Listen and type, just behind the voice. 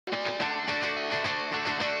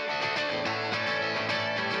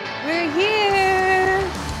We're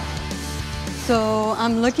here. So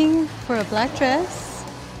I'm looking for a black dress.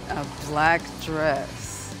 A black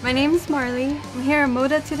dress. My name is Marlee. I'm here at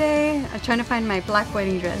Moda today. I'm trying to find my black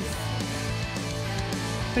wedding dress.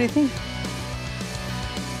 What do you think?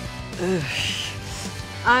 Ugh.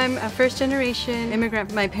 I'm a first-generation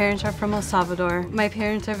immigrant. My parents are from El Salvador. My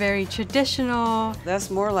parents are very traditional.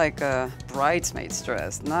 That's more like a bridesmaid's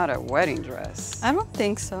dress, not a wedding dress. I don't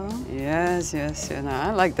think so. Yes, no,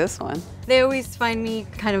 I like this one. They always find me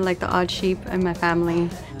kind of like the odd sheep in my family.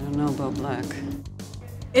 I don't know about black.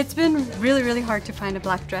 It's been really, really hard to find a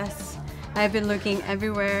black dress. I've been looking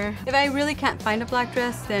everywhere. If I really can't find a black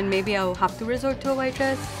dress, then maybe I'll have to resort to a white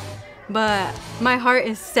dress. But my heart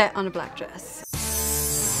is set on a black dress.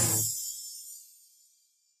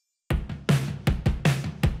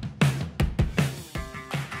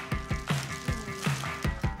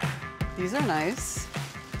 These are nice.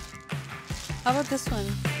 How about this one?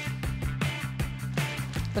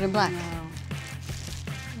 But in black. No.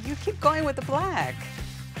 You keep going with the black.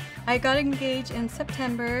 I got engaged in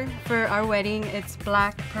September. For our wedding, it's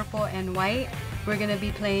black, purple, and white. We're gonna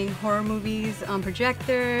be playing horror movies on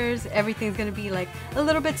projectors. Everything's gonna be like a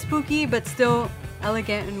little bit spooky, but still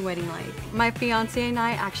elegant and wedding-like. My fiance and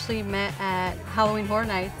I actually met at Halloween Horror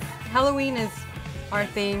Nights. Halloween is our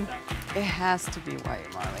thing. It has to be white,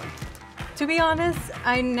 Marlee. To be honest,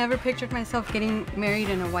 I never pictured myself getting married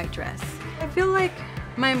in a white dress. I feel like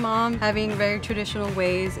my mom, having very traditional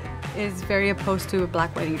ways, is very opposed to a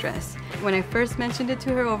black wedding dress. When I first mentioned it to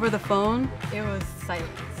her over the phone, it was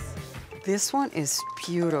silence. This one is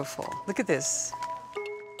beautiful. Look at this.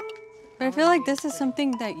 But I feel like this is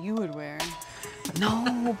something that you would wear.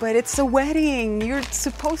 No, but it's a wedding. You're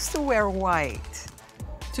supposed to wear white.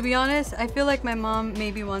 To be honest, I feel like my mom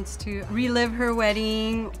maybe wants to relive her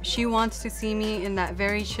wedding. She wants to see me in that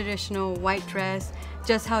very traditional white dress,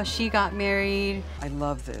 just how she got married. I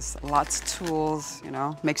love this. Lots of tools, you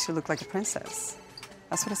know, makes you look like a princess.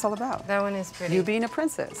 That's what it's all about. That one is pretty. You being a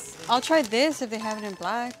princess. I'll try this if they have it in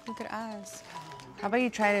black. Who could ask? How about you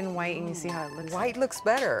try it in white and you see how it looks? White looks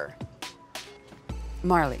better.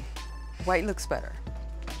 Marlee, white looks better.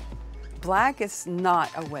 Black is not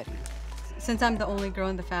a wedding. Since I'm the only girl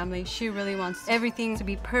in the family, she really wants everything to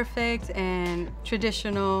be perfect and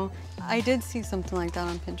traditional. I did see something like that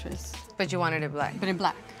on Pinterest. But you wanted it black. But in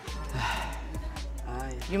black.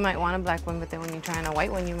 You might want a black one, but then when you try on a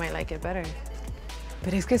white one, you might like it better.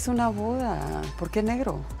 Pero es que es una boda. ¿Por qué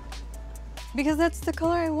negro? Because that's the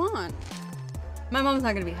color I want. My mom's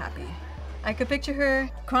not gonna be happy. I could picture her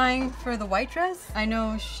crying for the white dress. I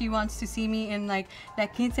know she wants to see me in like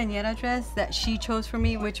that quinceañera dress that she chose for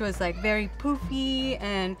me, which was like very poofy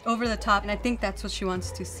and over the top, and I think that's what she wants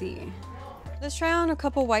to see. Let's try on a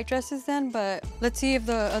couple white dresses then, but let's see if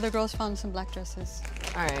the other girls found some black dresses.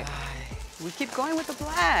 All right. We keep going with the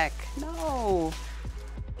black. No.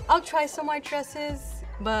 I'll try some white dresses,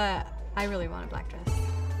 but I really want a black dress.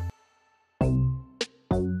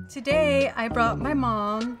 Today, I brought my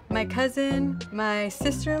mom, my cousin, my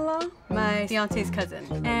sister-in-law, my fiance's cousin,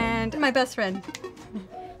 and my best friend.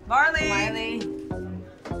 Marlee.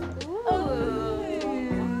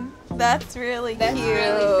 Ooh. That's really cute.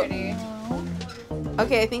 Really pretty.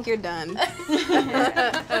 Okay, I think you're done.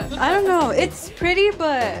 I don't know, it's pretty,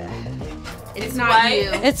 but It's not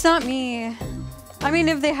you. it's not me. I mean,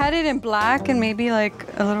 if they had it in black and maybe like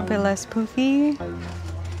a little bit less poofy.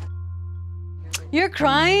 You're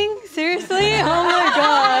crying? Seriously? Oh my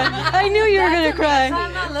God. I knew you were gonna cry.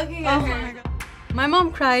 I'm not looking at her. My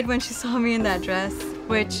mom cried when she saw me in that dress,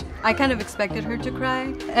 which I kind of expected her to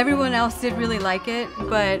cry. Everyone else did really like it,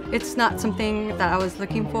 but it's not something that I was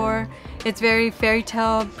looking for. It's very fairy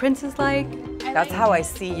tale princess-like. That's how I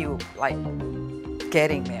see you, like,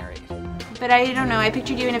 getting married. But I don't know, I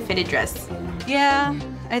pictured you in a fitted dress. Yeah,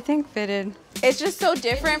 I think fitted. It's just so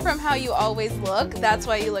different from how you always look. That's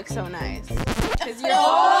why you look so nice. Cause you're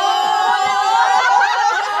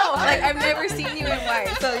like, I've never seen you in white,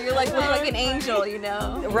 so you're like, look like an angel, you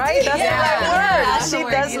know? Right? That's the right word. That's the She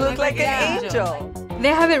word. does You look look like like an an angel. They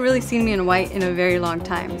haven't really seen me in white in a very long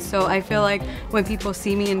time, so I feel like when people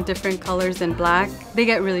see me in different colors than black, they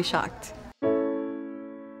get really shocked.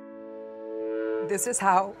 This is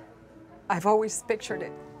how I've always pictured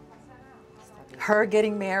it. Her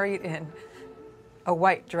getting married in a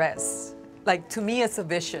white dress. Like, to me, it's a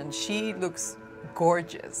vision. She looks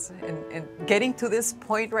gorgeous. And getting to this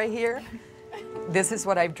point right here, this is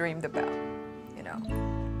what I've dreamed about, you know.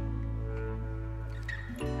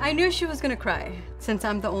 I knew she was gonna cry. Since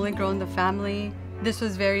I'm the only girl in the family, this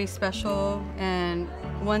was very special and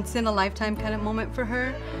once in a lifetime kind of moment for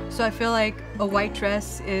her. So I feel like a white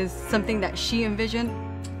dress is something that she envisioned.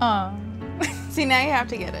 Oh. See, now you have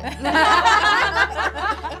to get it.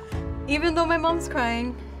 Even though my mom's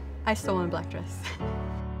crying, I still want a black dress.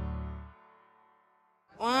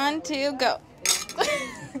 1, 2, go.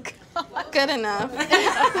 Good enough.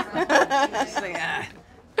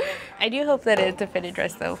 I do hope that it's a fitted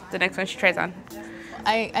dress though. The next one she tries on.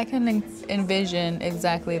 I can envision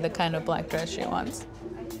exactly the kind of black dress she wants.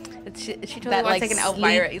 She totally wants like an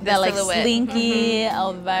Elvira. That like silhouette. slinky,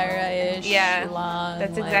 Elvira-ish. Yeah, long,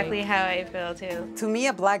 that's exactly how I feel too. To me,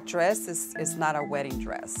 a black dress is not a wedding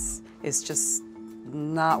dress. It's just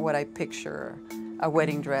not what I picture a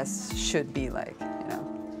wedding dress should be like, you know.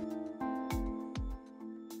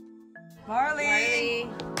 Marlee!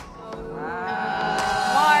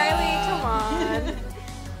 Marlee, come on.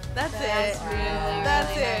 That's it.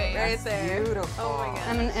 That's it right there. Beautiful. Oh my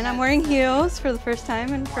god. And I'm wearing heels for the first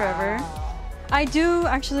time in forever. I do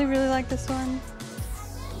actually really like this one,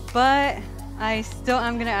 but I still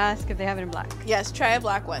am gonna ask if they have it in black. Yes, try a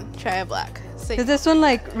black one. Try a black. So Because this one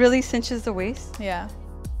like really cinches the waist. Yeah.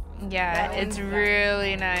 Yeah, it's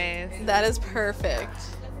really nice. that is perfect.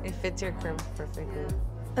 It fits your curves perfectly.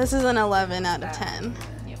 This is an 11 out of 10.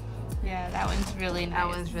 Yeah, that one's really nice. That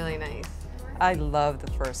one's really nice. I love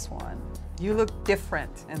the first one. You look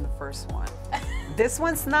different in the first one. This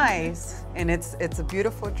one's nice, and it's a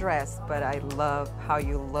beautiful dress, but I love how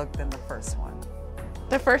you looked in the first one.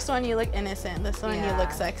 The first one you look innocent. This one you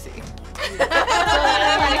look sexy.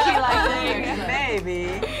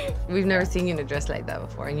 Maybe. We've never seen you in a dress like that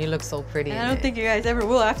before, and you look so pretty. And I don't think you guys ever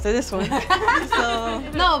will after this one. So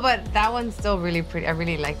No, but that one's still really pretty. I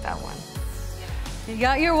really like that one. you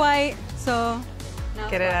got your white, so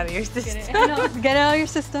Get it out of your system. get it out of your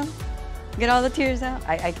system. Get all the tears out.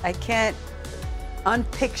 I can't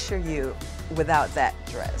unpicture you without that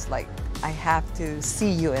dress. Like, I have to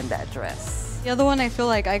see you in that dress. The other one, I feel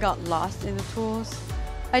like I got lost in the tools.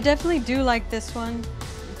 I definitely do like this one.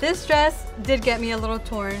 This dress did get me a little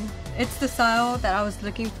torn. It's the style that I was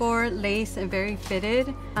looking for, lace and very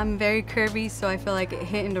fitted. I'm very curvy, so I feel like it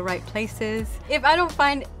hit in the right places. If I don't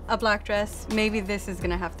find a black dress, maybe this is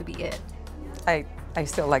gonna have to be it. I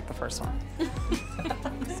still like the first one.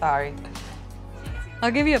 Sorry. I'll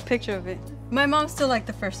give you a picture of it. My mom still liked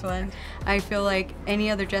the first one. I feel like any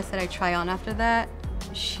other dress that I try on after that,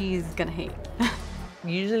 she's gonna hate.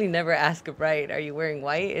 You usually never ask a bride, are you wearing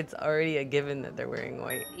white? It's already a given that they're wearing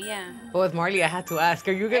white. Yeah. But with Marlee, I had to ask,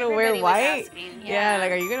 are you gonna wear Everybody was white? asking, Yeah, yeah.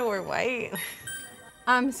 like, are you gonna wear white?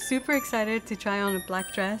 I'm super excited to try on a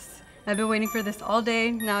black dress. I've been waiting for this all day.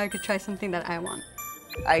 Now I could try something that I want.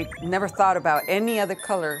 I never thought about any other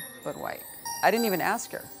color but white. I didn't even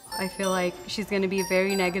ask her. I feel like she's gonna be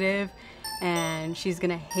very negative and she's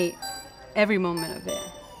gonna hate every moment of it.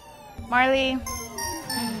 Marlee.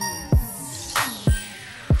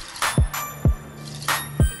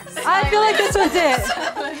 I feel like this was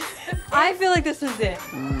it. I feel like this was it.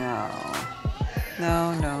 No.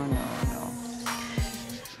 No, no, no, no.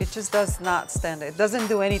 It just does not stand. It doesn't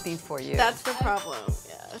do anything for you. That's the problem.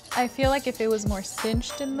 Yeah. I feel like if it was more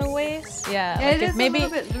cinched in the waist, Yeah, like it if is a maybe little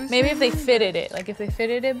bit looser. maybe if they fitted it, like if they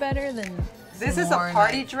fitted it better, then This is a more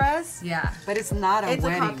party like- dress, Yeah. but it's not a It's a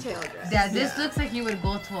wedding. cocktail dress. Yeah, this looks like you would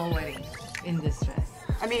go to a wedding in this dress.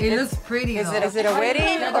 I mean, It it's- looks pretty Is though. it a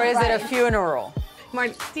wedding or is it a funeral?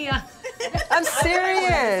 Martia. I'm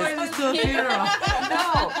serious. to a funeral.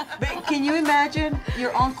 No, but can you imagine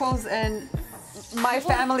your uncles and my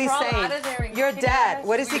family crawl saying, out of there and your kick dad, ass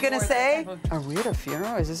what is he before gonna the say? time Are we at a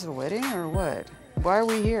funeral? Is this a wedding or what? Why are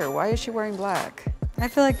we here? Why is she wearing black? I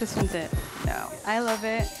feel like this one's it. No, I love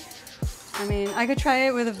it. I mean, I could try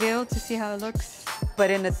it with a veil to see how it looks. but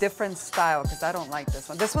in a different style because I don't like this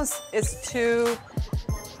one. This one's is too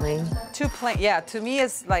Plain. plain. Yeah, to me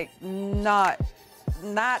it's like not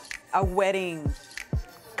a wedding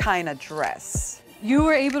kind of dress. You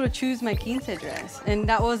were able to choose my quince dress, and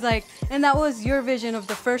that was your vision of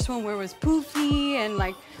the first one where it was poofy and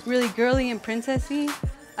like really girly and princessy.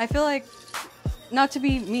 I feel like, not to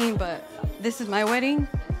be mean, but this is my wedding,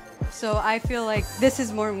 so I feel like this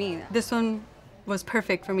is more me. This one was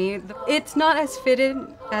perfect for me. It's not as fitted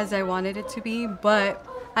as I wanted it to be, but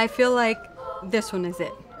I feel like this one is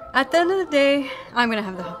it. At the end of the day, I'm gonna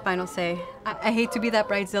have the final say. I hate to be that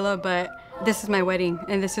bridezilla, but this is my wedding,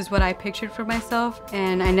 and this is what I pictured for myself,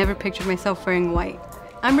 and I never pictured myself wearing white.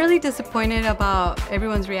 I'm really disappointed about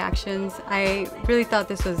everyone's reactions. I really thought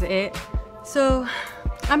this was it. So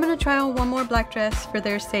I'm gonna try on one more black dress for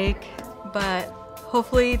their sake, but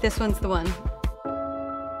hopefully this one's the one.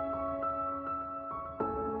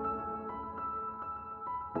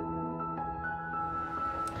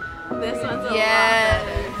 This one's a lot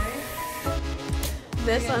better.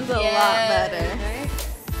 This one's a lot better.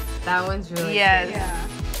 That one's really Yes. pretty. Yeah.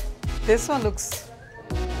 This one looks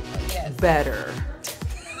better.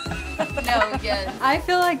 No, yes. I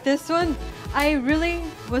feel like this one, I really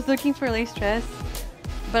was looking for a lace dress,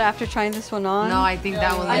 but after trying this one on, No, I think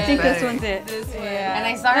that one. I looks think this better. one's it. And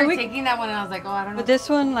I started And we- taking that one, and I was like, oh, I don't know. But this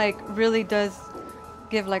one like really does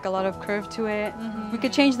give like a lot of curve to it. We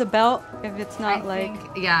could change the belt if it's not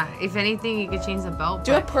yeah. If anything, you could change the belt.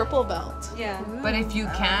 Do a But, purple belt. yeah. but if you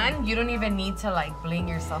can, you don't even need to like bling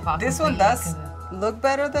yourself out. This one completely, does 'cause look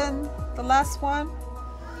better than the last one.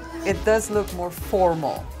 It does look more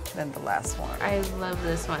formal than the last one. I love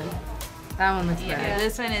this one. that one looks better. Yeah,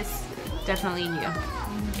 this one is definitely you.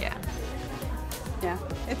 Yeah. Yeah.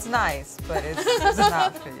 It's nice, but it's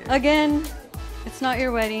not for you. Again, it's not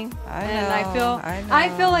your wedding. I And know, I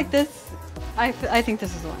feel like this, I think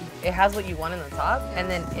this is the one. It has what you want in the top, and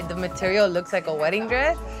then the material looks like a wedding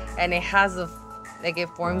dress, and it has like it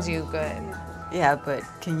forms you good. Yeah, but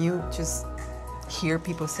can you just hear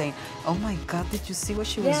people saying, "Oh my God, did you see what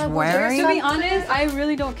she was wearing?" To be honest, I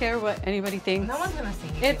really don't care what anybody thinks. No one's gonna see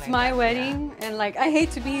anything It's like my that, wedding, and like I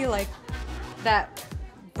hate to be like that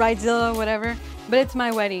bridezilla, whatever, but it's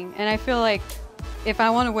my wedding, and I feel like if I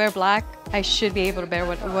want to wear black, I should be able to wear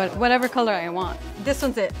whatever color I want. This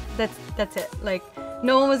one's it. That's it. Like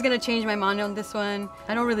no one was gonna change my mind on this one.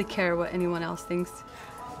 I don't really care what anyone else thinks.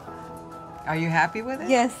 Are you happy with it?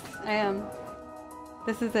 Yes, I am.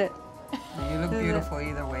 This is it. You look beautiful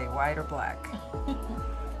either way, white or black.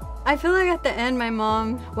 I feel like at the end, my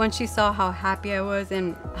mom, when she saw how happy I was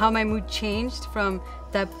and how my mood changed from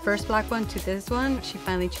that first black one to this one, she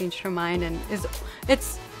finally changed her mind and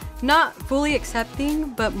it's not fully accepting,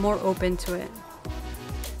 but more open to it.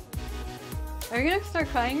 Are you gonna start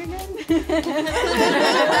crying again?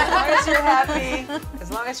 As long as you're happy.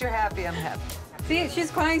 As long as you're happy, I'm happy. See, she's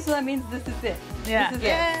crying, so that means this is it. Yeah. This is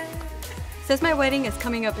it. Since my wedding is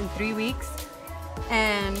coming up in 3 weeks,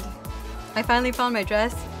 and I finally found my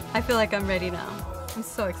dress, I feel like I'm ready now. I'm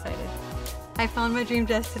so excited. I found my dream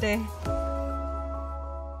dress today.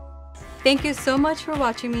 Thank you so much for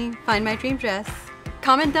watching me find my dream dress.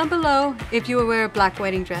 Comment down below if you will wear a black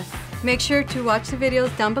wedding dress. Make sure to watch the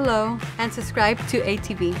videos down below and subscribe to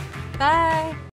ATV. Bye!